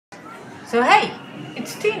So hey,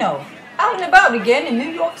 it's Tino, out and about again in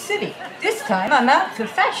New York City. This time I'm out for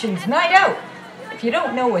Fashion's Night Out. If you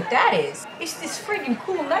don't know what that is, it's this friggin'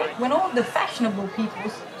 cool night when all the fashionable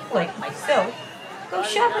peoples, like myself, go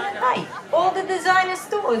shopping at night. All the designer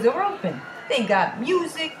stores are open. They got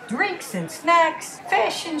music, drinks and snacks,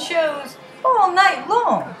 fashion shows, all night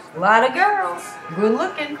long. A lot of girls, good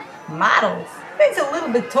looking, models. They's a little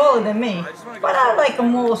bit taller than me, but I like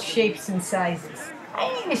them all shapes and sizes. I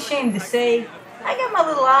ain't ashamed to say, I got my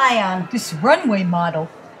little eye on this runway model.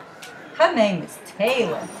 Her name is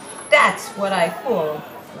Taylor. That's what I call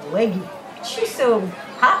Leggy. She's so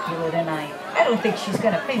popular tonight, I don't think she's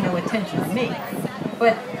gonna pay no attention to me.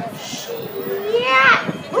 But yeah,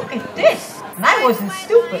 look at this. And I wasn't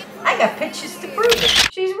stupid. I got pictures to prove it.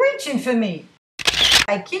 She's reaching for me.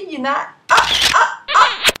 I kid you not.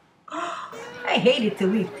 I hated to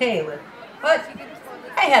leave Taylor, but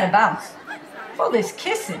I had to bounce. All this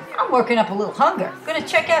kissing, I'm working up a little hunger. Gonna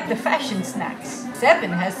check out the fashion snacks. 7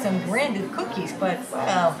 has some branded cookies, but,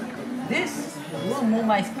 well, this is a little more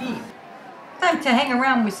my speed. Time to hang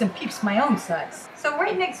around with some peeps my own size. So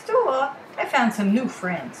right next door, I found some new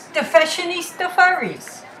friends. The fashionista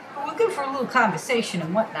furries. We're good for a little conversation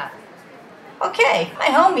and whatnot. Okay, my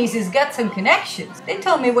homies has got some connections. They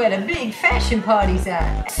told me where the big fashion party's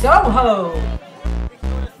at. Soho!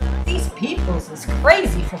 These peoples is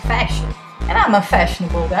crazy for fashion, and I'm a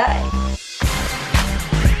fashionable guy.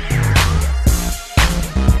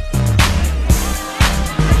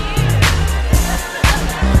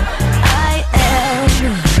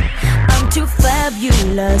 I'm too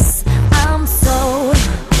fabulous. I'm so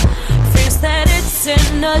fierce that it's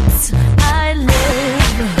in nuts. I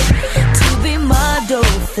live to be my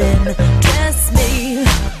dolphin. Dress me,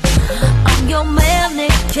 I'm your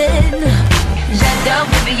mannequin. J'adore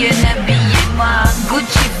habiller moi.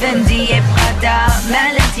 Gucci, Fendi et Prada,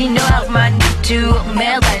 Valentino, Armani Tour.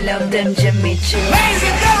 Merde, I love them Jimmy Choo. Ladies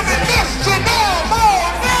and gentlemen, this Janelle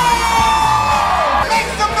Moore. Make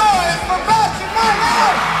some noise for Fashion Night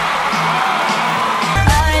Out.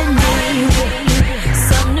 I need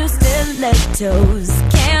some new stilettos.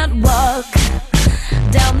 Can't walk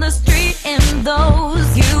down the street in those.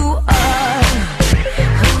 You are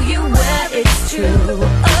who you wear, it's true.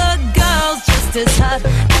 A girl's just as hot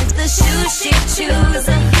as the shoes she chooses.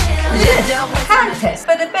 Contest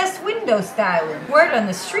for the best window styling. Word on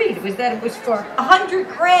the street was that it was for $100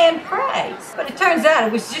 grand prize, but it turns out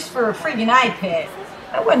it was just for a friggin' iPad.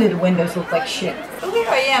 No wonder the windows look like shit. So here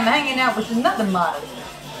I am hanging out with another model.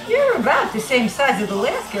 You're about the same size as the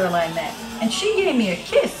last girl I met, and she gave me a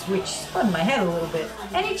kiss, which spun my head a little bit.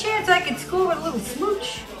 Any chance I could score with a little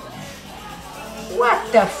smooch?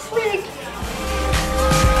 What the freak?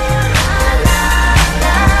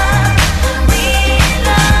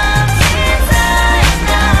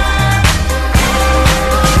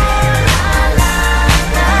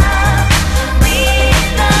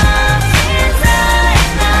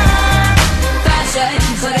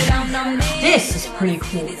 This is pretty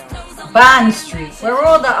cool. Bond Street, where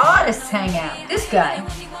all the artists hang out. This guy,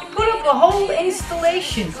 he put up a whole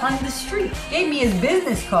installation on the street. Gave me his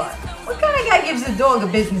business card. What kind of guy gives a dog a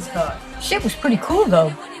business card? Shit was pretty cool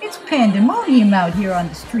though. It's pandemonium out here on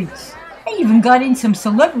the streets. I even got in some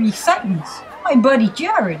celebrity sightings. My buddy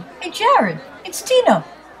Jared. Hey Jared, it's Tino.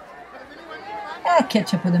 I'll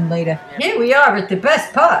catch up with him later. Here we are at the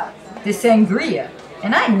best part, the sangria.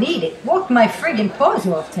 And I need it. Walked my friggin' paws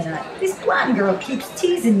off tonight. This blonde girl keeps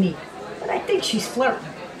teasing me, but I think she's flirting.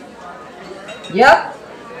 Yup,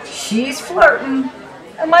 she's flirting.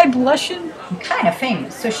 Am I blushing? I'm kinda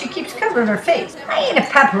famous, so she keeps covering her face. I ain't a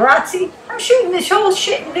paparazzi. I'm shooting this whole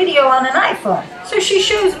shit video on an iPhone. So she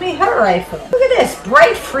shows me her iPhone. Look at this,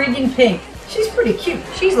 bright friggin' pink. She's pretty cute.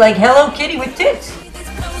 She's like Hello Kitty with tits.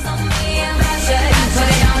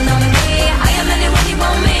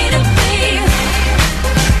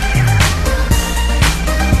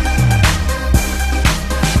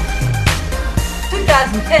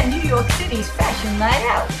 New York City's Fashion Night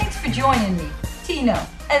Out. Thanks for joining me, Tino,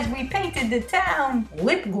 as we painted the town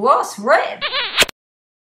lip gloss red.